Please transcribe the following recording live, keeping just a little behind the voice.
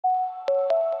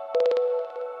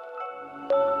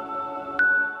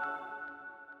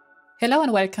Hello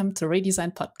and welcome to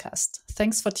Redesign Podcast.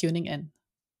 Thanks for tuning in.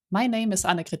 My name is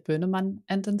Annegret Böhnemann,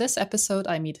 and in this episode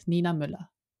I meet Nina Müller,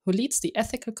 who leads the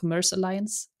Ethical Commerce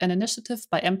Alliance, an initiative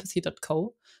by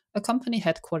Empathy.co, a company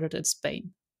headquartered in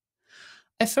Spain.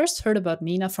 I first heard about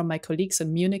Nina from my colleagues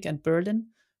in Munich and Berlin,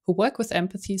 who work with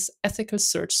Empathy's ethical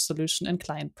search solution in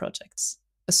client projects,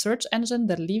 a search engine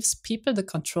that leaves people the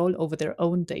control over their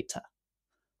own data.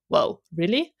 Whoa,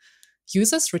 really?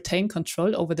 Users retain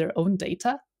control over their own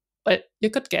data? Well, you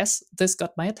could guess this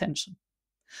got my attention.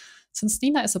 Since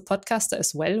Nina is a podcaster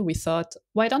as well, we thought,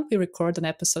 why don't we record an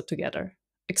episode together,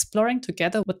 exploring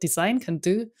together what design can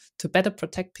do to better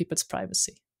protect people's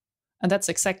privacy. And that's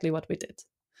exactly what we did.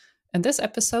 In this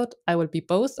episode, I will be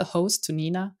both a host to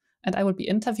Nina and I will be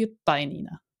interviewed by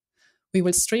Nina. We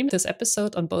will stream this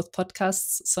episode on both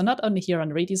podcasts, so not only here on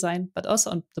Redesign, but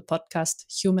also on the podcast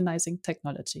Humanizing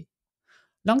Technology.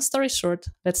 Long story short,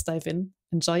 let's dive in.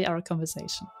 Enjoy our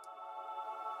conversation.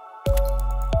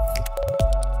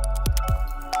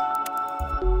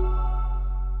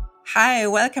 Hi,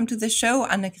 welcome to the show,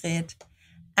 Annegret.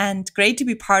 And great to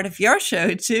be part of your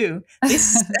show too.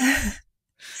 This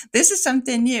is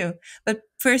something new. But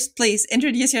first, please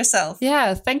introduce yourself.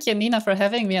 Yeah, thank you, Nina, for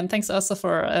having me. And thanks also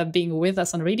for being with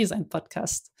us on Redesign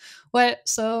Podcast. Well,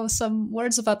 so some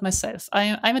words about myself.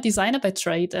 I'm a designer by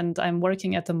trade, and I'm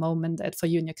working at the moment at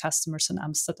foryouandyourcustomers in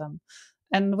Amsterdam.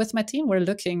 And with my team, we're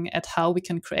looking at how we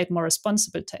can create more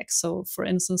responsible tech. So, for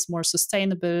instance, more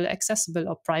sustainable, accessible,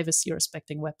 or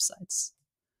privacy-respecting websites.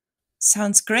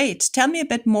 Sounds great. Tell me a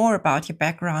bit more about your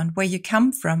background, where you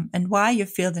come from, and why you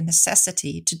feel the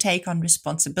necessity to take on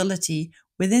responsibility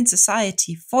within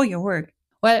society for your work.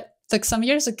 Well, like some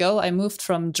years ago, I moved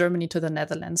from Germany to the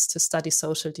Netherlands to study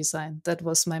social design. That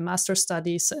was my master's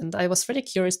studies, and I was really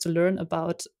curious to learn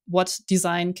about what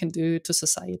design can do to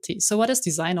society. So what is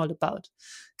design all about?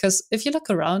 Because if you look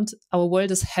around, our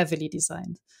world is heavily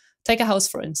designed. Take a house,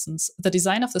 for instance. The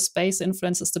design of the space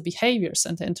influences the behaviors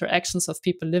and the interactions of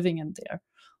people living in there.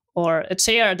 Or a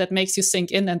chair that makes you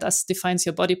sink in and thus defines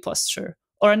your body posture.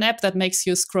 Or an app that makes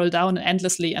you scroll down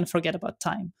endlessly and forget about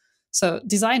time. So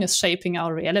design is shaping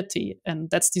our reality, and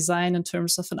that's design in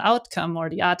terms of an outcome or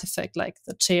the artifact like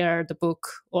the chair, the book,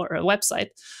 or a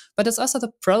website. But it's also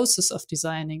the process of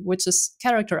designing, which is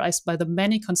characterized by the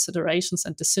many considerations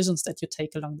and decisions that you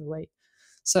take along the way.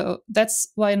 So that's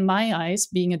why, in my eyes,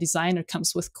 being a designer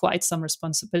comes with quite some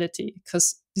responsibility,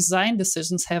 because design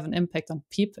decisions have an impact on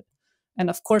people. And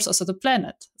of course, also the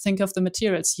planet. Think of the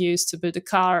materials used to build a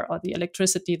car or the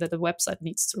electricity that a website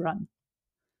needs to run.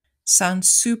 Sounds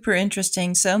super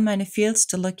interesting. So many fields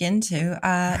to look into.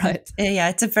 Right. Yeah,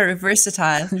 it's a very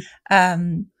versatile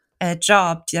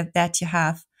job that you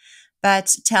have.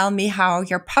 But tell me how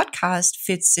your podcast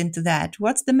fits into that.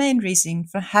 What's the main reason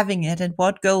for having it, and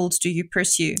what goals do you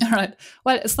pursue? All right.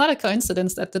 Well, it's not a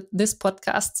coincidence that this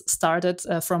podcast started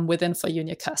from within For You and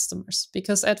Your Customers,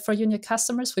 because at For You and Your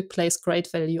Customers, we place great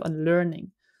value on learning.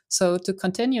 So to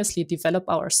continuously develop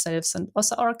ourselves and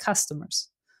also our customers.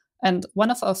 And one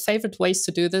of our favorite ways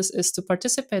to do this is to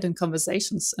participate in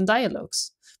conversations and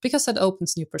dialogues, because it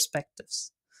opens new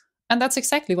perspectives. And that's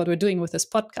exactly what we're doing with this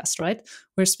podcast, right?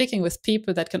 We're speaking with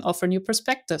people that can offer new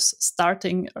perspectives,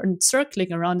 starting and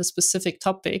circling around a specific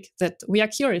topic that we are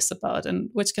curious about and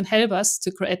which can help us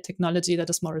to create technology that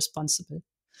is more responsible.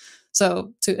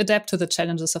 So to adapt to the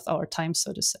challenges of our time,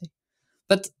 so to say.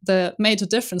 But the major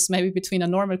difference maybe between a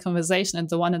normal conversation and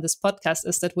the one in this podcast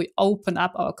is that we open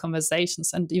up our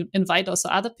conversations and you invite also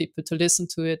other people to listen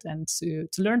to it and to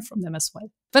learn from them as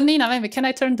well. But Nina, maybe can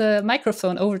I turn the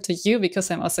microphone over to you, because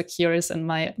I'm also curious, and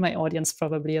my audience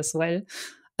probably as well.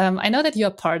 I know that you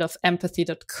are part of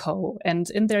Empathy.co, and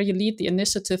in there you lead the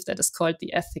initiative that is called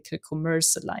the Ethical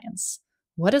Commerce Alliance.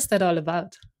 What is that all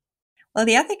about? Well,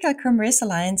 the Ethical Commerce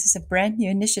Alliance is a brand new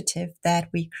initiative that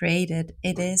we created.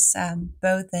 It is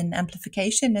both an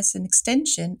amplification as an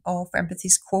extension of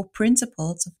Empathy's core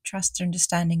principles of trust,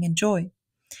 understanding, and joy.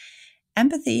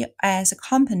 Empathy as a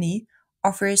company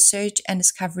offers search and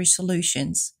discovery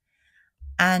solutions.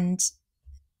 And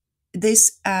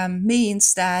this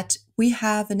means that we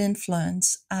have an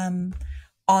influence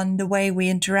on the way we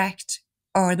interact,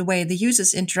 or the way the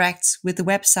users interacts with the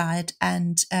website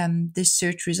and the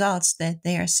search results that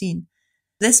they are seen.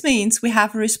 This means we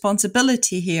have a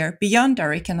responsibility here beyond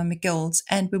our economic goals,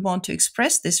 and we want to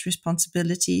express this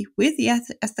responsibility with the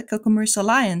Ethical Commerce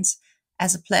Alliance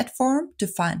as a platform to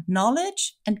find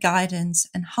knowledge and guidance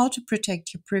and how to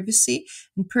protect your privacy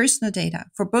and personal data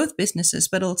for both businesses,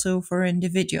 but also for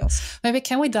individuals. Maybe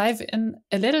can we dive in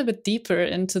a little bit deeper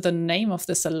into the name of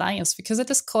this alliance, because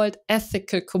it is called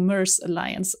Ethical Commerce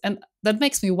Alliance. And that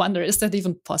makes me wonder, is that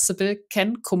even possible?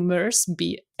 Can commerce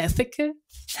be ethical?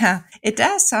 It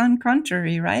does sound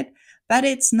contrary, right? But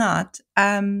it's not.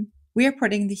 We are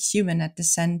putting the human at the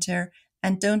center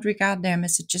and don't regard them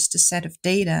as just a set of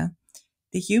data.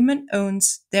 The human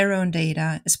owns their own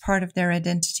data as part of their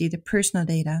identity, the personal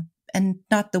data, and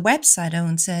not the website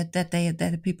owns it that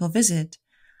the people visit.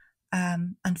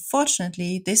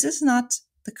 Unfortunately, this is not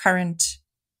the current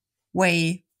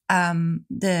way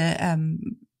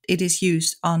it is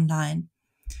used online.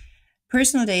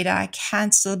 Personal data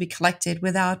can still be collected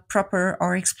without proper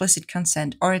or explicit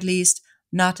consent, or at least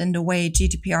not in the way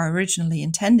GDPR originally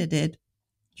intended it.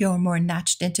 You're more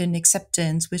nudged into an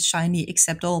acceptance with shiny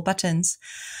accept all buttons,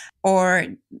 or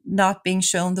not being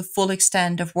shown the full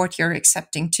extent of what you're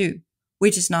accepting to,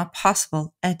 which is not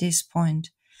possible at this point.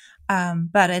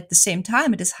 But at the same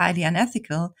time, it is highly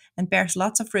unethical and bears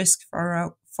lots of risk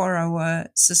for our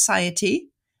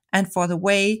society and for the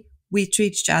way we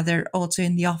treat each other also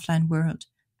in the offline world.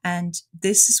 And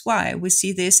this is why we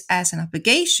see this as an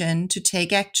obligation to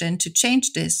take action to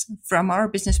change this from our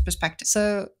business perspective.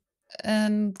 So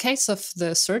in case of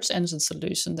the search engine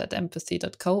solution that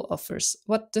empathy.co offers,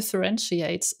 what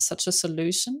differentiates such a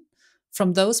solution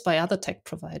from those by other tech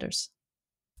providers?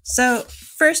 So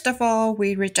first of all,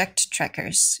 we reject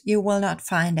trackers. You will not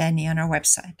find any on our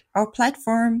website. Our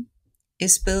platform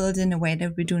is built in a way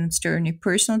that we do not store any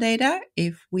personal data.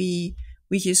 If we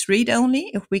use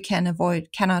read-only, if we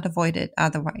cannot avoid it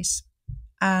otherwise.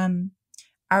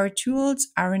 Our tools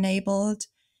are enabled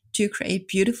to create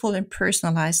beautiful and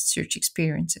personalized search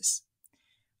experiences.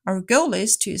 Our goal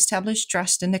is to establish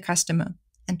trust in the customer.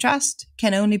 And trust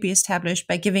can only be established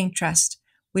by giving trust,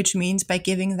 which means by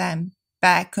giving them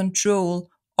back control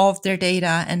of their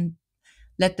data and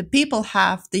let the people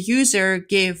have the user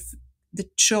give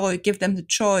them the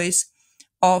choice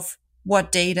of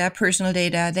what data, personal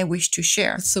data they wish to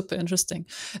share. It's super interesting.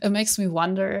 It makes me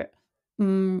wonder,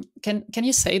 can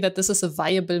you say that this is a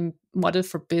viable model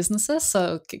for businesses?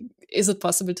 So is it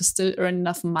possible to still earn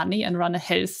enough money and run a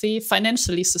healthy,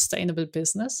 financially sustainable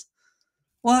business?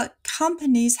 Well,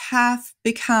 companies have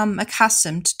become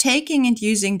accustomed to taking and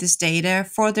using this data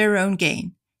for their own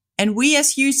gain. And we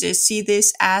as users see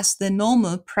this as the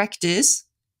normal practice,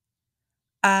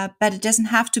 but it doesn't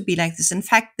have to be like this. In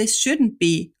fact, this shouldn't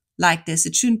be like this.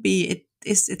 It shouldn't be,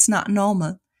 it's not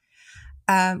normal.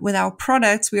 With our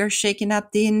products, we are shaking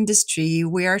up the industry.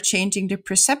 We are changing the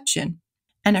perception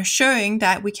and are showing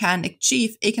that we can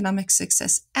achieve economic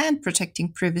success and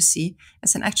protecting privacy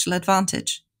as an actual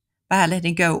advantage by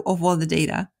letting go of all the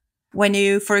data. When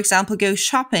you, for example, go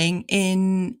shopping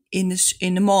in a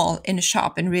mall, in a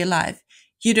shop, in real life,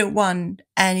 you don't want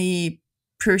any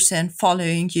person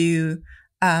following you,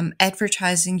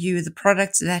 advertising you the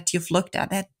products that you've looked at.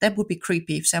 That would be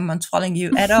creepy if someone's following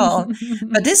you at all.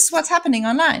 But this is what's happening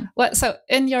online. Well, so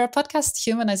in your podcast,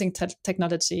 Humanizing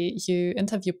Technology, you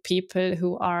interview people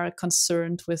who are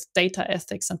concerned with data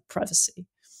ethics and privacy.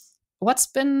 What's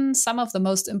been some of the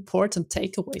most important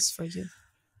takeaways for you?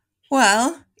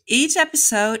 Well, each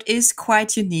episode is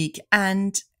quite unique,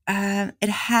 and it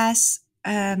has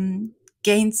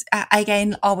I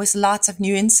gain always lots of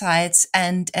new insights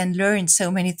and learn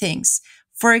so many things.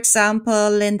 For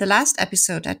example, in the last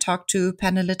episode, I talked to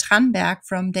Pernille Tranberg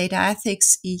from Data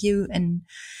Ethics EU in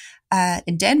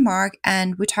Denmark,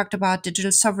 and we talked about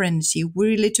digital sovereignty. We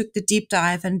really took the deep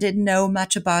dive and didn't know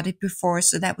much about it before,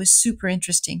 so that was super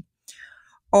interesting.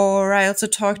 Or I also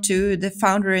talked to the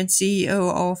founder and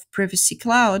CEO of Privacy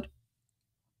Cloud,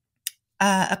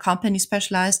 a company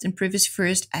specialized in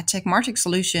privacy-first ad-tech marketing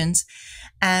solutions.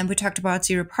 And we talked about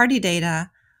zero-party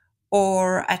data.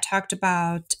 Or I talked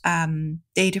about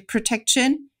data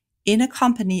protection in a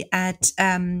company at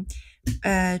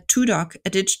Tudoc, a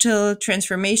digital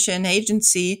transformation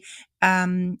agency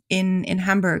in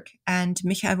Hamburg. And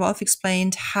Michael Wolf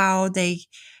explained how they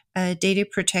data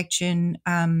protection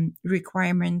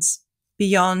requirements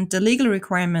beyond the legal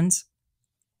requirements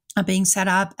are being set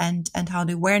up and how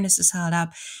the awareness is held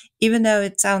up. Even though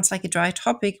it sounds like a dry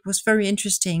topic, it was very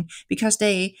interesting because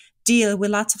they deal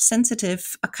with lots of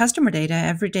sensitive customer data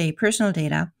every day, personal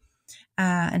data,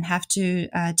 and have to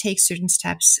take certain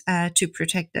steps to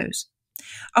protect those.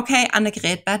 Okay,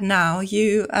 Annegret, but now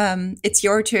it's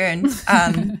your turn.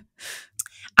 I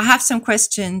have some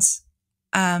questions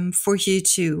for you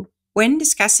too. When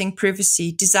discussing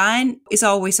privacy, design is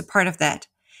always a part of that.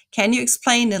 Can you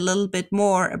explain a little bit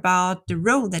more about the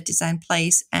role that design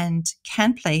plays and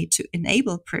can play to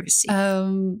enable privacy?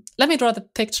 Let me draw the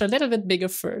picture a little bit bigger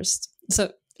first.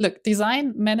 So, look,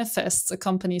 design manifests a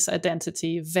company's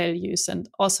identity, values, and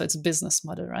also its business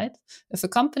model, right? If a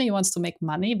company wants to make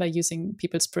money by using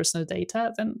people's personal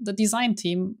data, then the design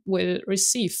team will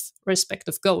receive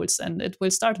respective goals and it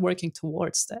will start working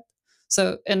towards that.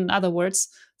 So, in other words,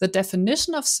 the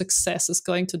definition of success is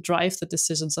going to drive the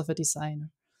decisions of a designer.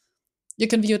 You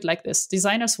can view it like this.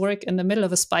 Designers work in the middle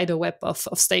of a spider web of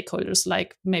stakeholders,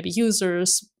 like maybe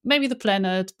users, maybe the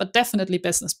planet, but definitely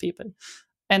business people.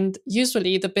 And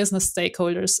usually the business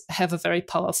stakeholders have a very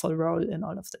powerful role in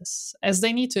all of this, as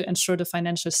they need to ensure the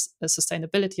financial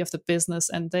sustainability of the business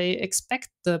and they expect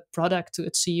the product to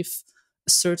achieve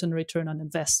a certain return on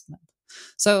investment.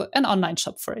 So an online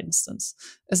shop, for instance,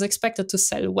 is expected to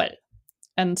sell well.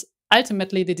 And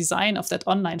ultimately, the design of that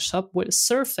online shop will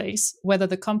surface whether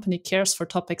the company cares for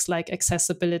topics like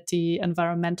accessibility,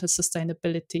 environmental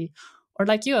sustainability, or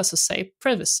like you also say,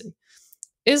 privacy.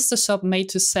 Is the shop made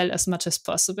to sell as much as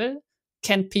possible?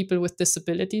 Can people with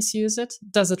disabilities use it?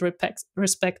 Does it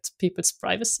respect people's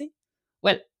privacy?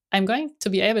 Well, I'm going to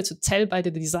be able to tell by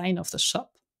the design of the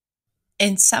shop.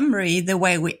 In summary, the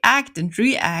way we act and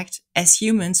react as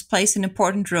humans plays an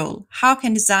important role. How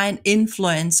can design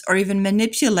influence or even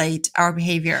manipulate our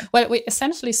behavior? Well, we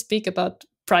essentially speak about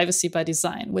privacy by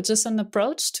design, which is an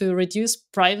approach to reduce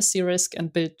privacy risk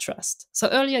and build trust. So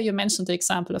earlier you mentioned the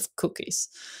example of cookies.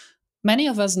 Many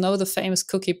of us know the famous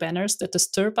cookie banners that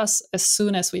disturb us as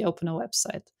soon as we open a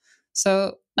website.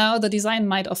 So now the design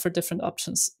might offer different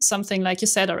options. Something like you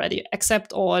said already,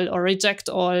 accept all or reject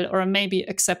all, or maybe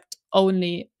accept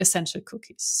only essential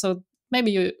cookies. So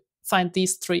maybe you find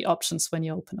these three options when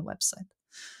you open a website.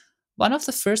 One of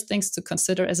the first things to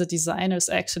consider as a designer is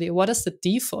actually, what is the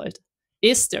default?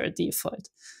 Is there a default?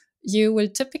 You will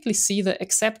typically see the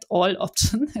accept all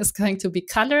option is going to be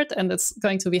colored and it's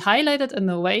going to be highlighted in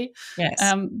a way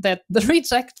that the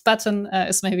reject button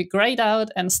is maybe grayed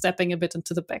out and stepping a bit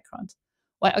into the background.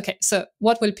 Well, okay, so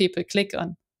what will people click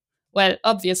on? Well,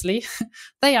 obviously,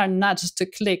 they are nudged to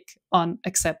click on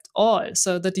accept all.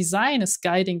 So the design is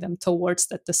guiding them towards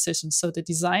that decision. So the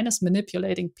design is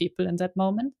manipulating people in that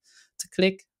moment to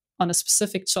click on a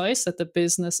specific choice that the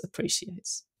business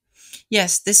appreciates.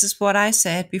 Yes, this is what I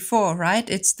said before, right?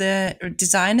 It's the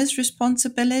designer's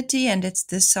responsibility and it's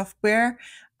the software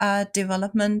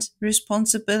development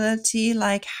responsibility,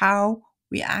 like how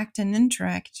we act and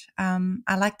interact.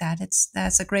 I like that.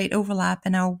 That's a great overlap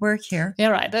in our work here. Yeah,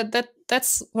 right.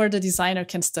 That's where the designer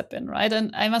can step in, right?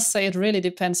 And I must say, it really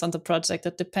depends on the project.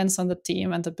 It depends on the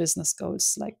team and the business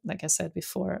goals, like I said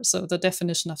before. So the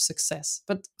definition of success.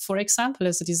 But for example,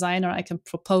 as a designer, I can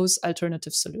propose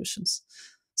alternative solutions.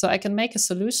 So I can make a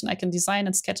solution. I can design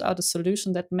and sketch out a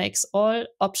solution that makes all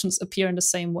options appear in the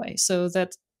same way. So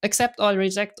that accept all,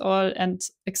 reject all, and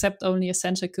accept only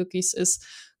essential cookies is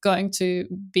going to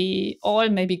be all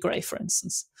maybe gray, for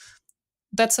instance.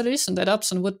 That solution, that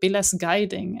option would be less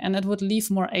guiding and it would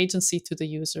leave more agency to the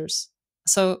users.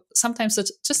 So sometimes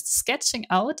just sketching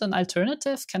out an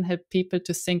alternative can help people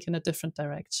to think in a different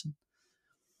direction.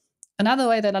 Another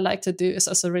way that I like to do is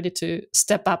also really to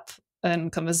step up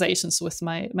in conversations with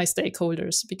my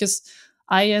stakeholders, because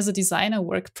I, as a designer,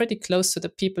 work pretty close to the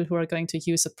people who are going to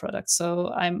use a product.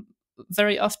 So I'm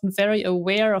very often very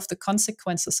aware of the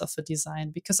consequences of a design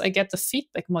because I get the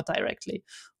feedback more directly,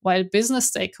 while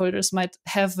business stakeholders might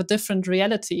have a different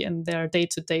reality in their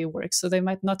day-to-day work. So they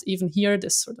might not even hear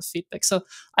this sort of feedback. So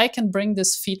I can bring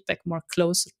this feedback more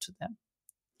closer to them.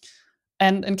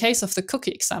 And in case of the cookie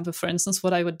example, for instance,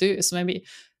 what I would do is maybe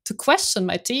to question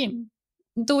my team.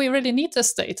 Do we really need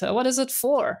this data? What is it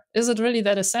for? Is it really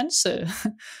that essential?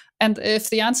 And if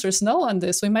the answer is no on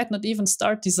this, we might not even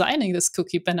start designing this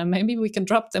cookie banner. Maybe we can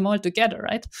drop them all together,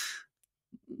 right?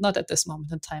 Not at this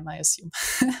moment in time, I assume.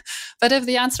 But if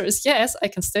the answer is yes, I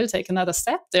can still take another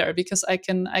step there because I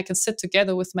can sit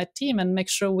together with my team and make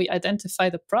sure we identify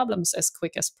the problems as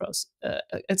quick as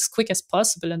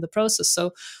possible in the process.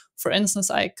 So, for instance,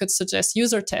 I could suggest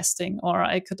user testing, or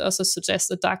I could also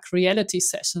suggest a dark reality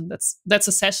session. That's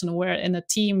a session where in a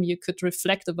team you could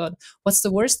reflect about what's the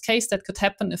worst case that could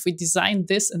happen if we design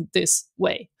this in this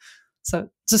way. So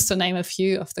just to name a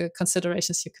few of the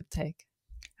considerations you could take.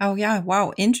 Oh yeah!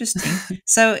 Wow, interesting.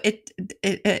 So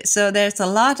so there's a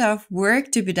lot of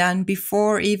work to be done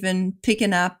before even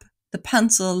picking up the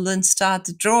pencil and start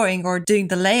the drawing or doing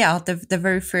the layout, the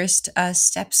very first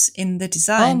steps in the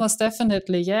design. Almost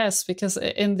definitely, yes, because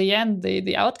in the end,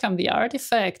 the outcome, the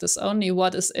artifact is only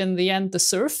what is in the end the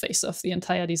surface of the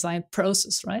entire design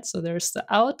process, right? So there's the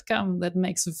outcome that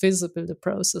makes visible the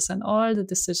process and all the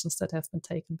decisions that have been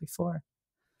taken before.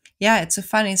 Yeah, it's so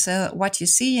funny. So what you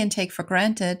see and take for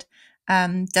granted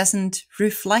doesn't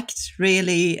reflect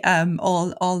really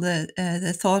all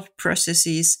the thought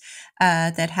processes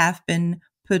that have been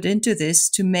put into this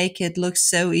to make it look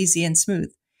so easy and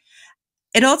smooth.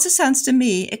 It also sounds to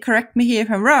me, correct me here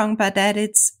if I'm wrong, but that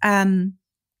it's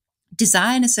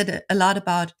design is a lot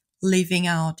about leaving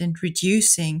out and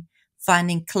reducing,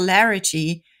 finding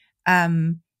clarity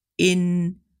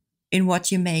in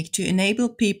what you make to enable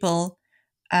people.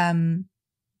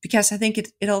 Because I think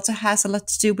it also has a lot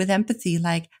to do with empathy.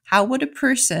 Like, how would a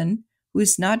person who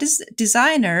is not a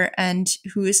designer and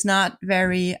who is not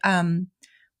very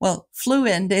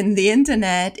fluent in the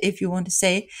internet, if you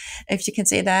can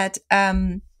say that,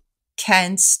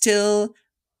 can still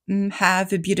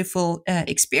have a beautiful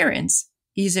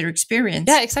user experience.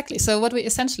 Yeah, exactly. So what we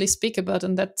essentially speak about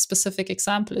in that specific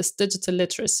example is digital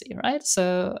literacy, right?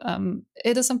 So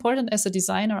it is important as a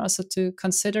designer also to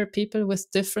consider people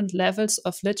with different levels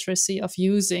of literacy of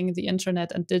using the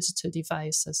internet and digital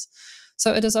devices.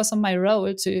 So it is also my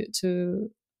role to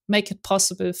make it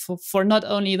possible for not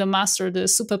only the master, the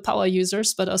superpower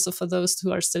users, but also for those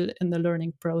who are still in the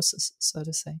learning process, so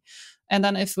to say. And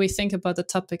then if we think about the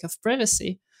topic of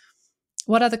privacy,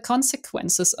 what are the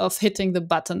consequences of hitting the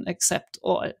button accept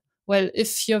all? Well,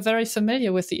 if you're very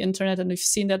familiar with the internet and you've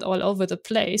seen that all over the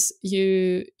place,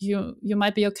 you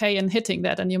might be okay in hitting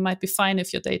that, and you might be fine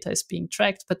if your data is being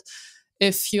tracked. But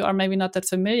if you are maybe not that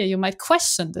familiar, you might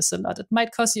question this a lot. It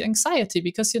might cause you anxiety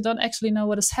because you don't actually know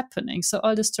what is happening. So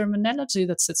all this terminology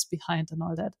that sits behind and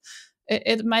all that,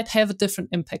 it might have a different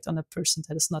impact on a person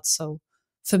that is not so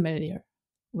familiar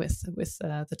with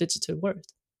the digital world.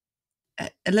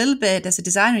 A little bit as a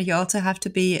designer, you also have to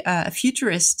be a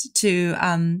futurist to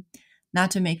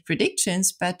not to make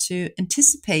predictions, but to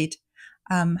anticipate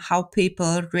how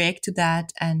people react to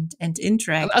that and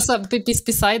interact. Also,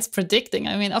 besides predicting,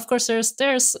 I mean, of course, there's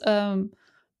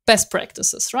best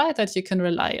practices, right, that you can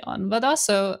rely on, but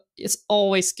also it's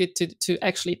always good to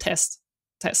actually test,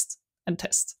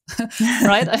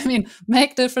 right? I mean,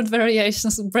 make different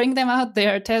variations, bring them out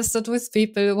there, test it with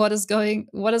people. What is going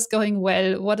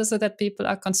well? What is it that people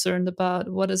are concerned about?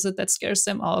 What is it that scares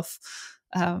them off?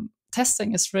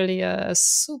 Testing is really a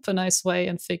super nice way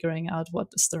in figuring out what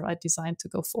is the right design to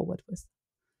go forward with.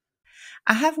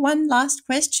 I have one last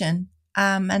question.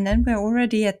 And then we're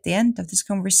already at the end of this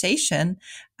conversation,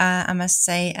 I must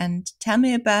say. And tell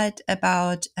me about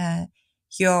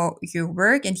your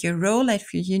work and your role at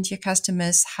For You and Your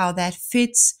Customers, how that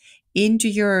fits into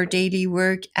your daily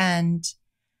work and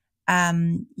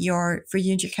your For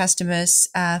You and Your Customers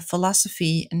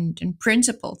philosophy and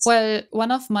principles. Well,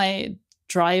 one of my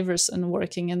drivers in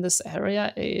working in this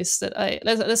area is that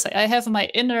let's say I have my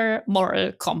inner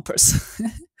moral compass.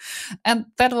 And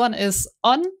that one is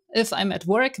on if I'm at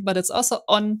work, but it's also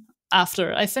on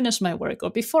after I finish my work or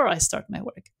before I start my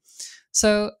work.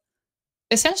 So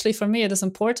essentially, for me, it is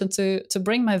important to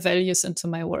bring my values into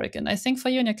my work. And I think For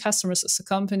You and Your Customers is a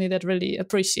company that really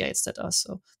appreciates that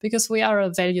also, because we are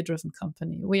a value-driven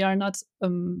company. We are not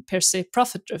per se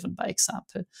profit-driven, by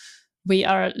example. We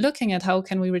are looking at how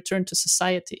can we return to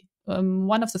society.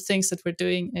 One of the things that we're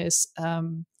doing is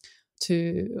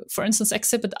to, for instance,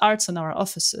 exhibit arts in our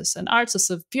offices. And arts is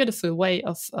a beautiful way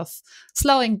of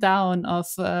slowing down, of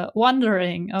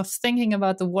wondering, of thinking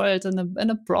about the world in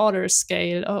a broader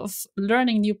scale, of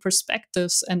learning new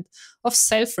perspectives, and of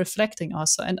self-reflecting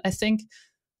also. And I think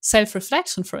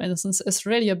self-reflection, for instance, is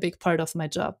really a big part of my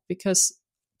job, because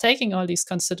taking all these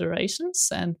considerations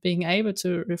and being able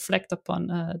to reflect upon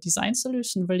a design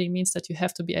solution really means that you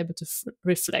have to be able to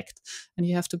reflect, and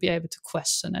you have to be able to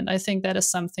question. And I think that is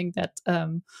something that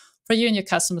For You and Your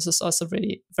Customers is also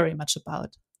really very much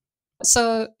about.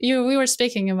 So we were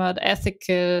speaking about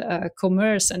ethical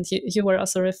commerce, and you were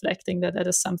also reflecting that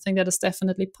is something that is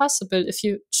definitely possible if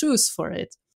you choose for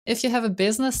it. If you have a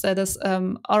business that is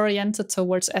oriented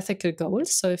towards ethical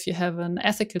goals, so if you have an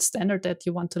ethical standard that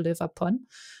you want to live upon,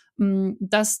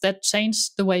 does that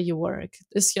change the way you work?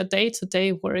 Is your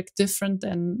day-to-day work different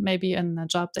than maybe in a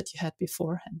job that you had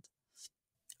beforehand?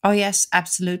 Oh, yes,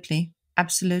 absolutely.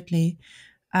 Absolutely.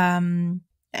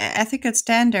 Ethical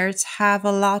standards have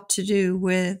a lot to do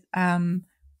with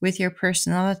your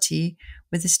personality,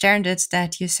 with the standards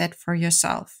that you set for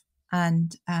yourself.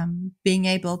 And being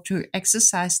able to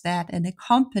exercise that in a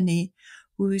company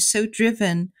who is so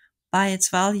driven by its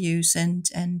values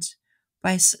and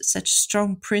by such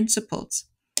strong principles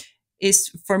is,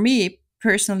 for me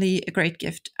personally, a great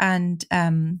gift. And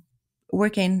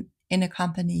working in a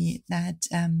company that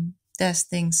does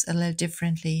things a little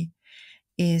differently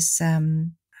is,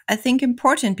 I think,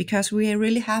 important, because we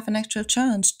really have an actual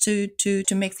chance to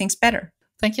make things better.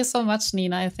 Thank you so much,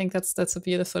 Nina. I think that's a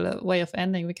beautiful way of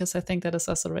ending, because I think that is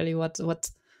also really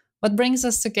what brings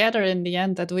us together in the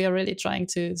end, that we are really trying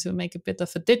to make a bit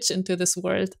of a ditch into this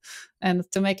world and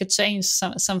to make a change,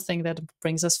 something that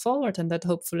brings us forward and that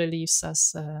hopefully leaves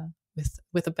us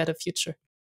with a better future.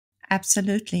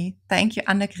 Absolutely. Thank you,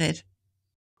 Annegret.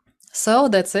 So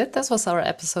that's it. This was our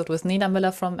episode with Nina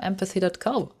Müller from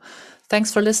empathy.co.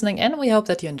 Thanks for listening in. We hope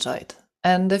that you enjoyed.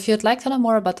 And if you'd like to know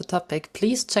more about the topic,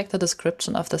 please check the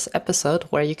description of this episode,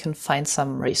 where you can find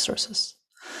some resources.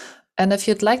 And if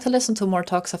you'd like to listen to more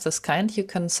talks of this kind, you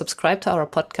can subscribe to our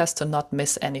podcast to not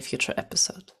miss any future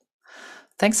episode.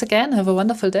 Thanks again. Have a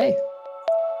wonderful day.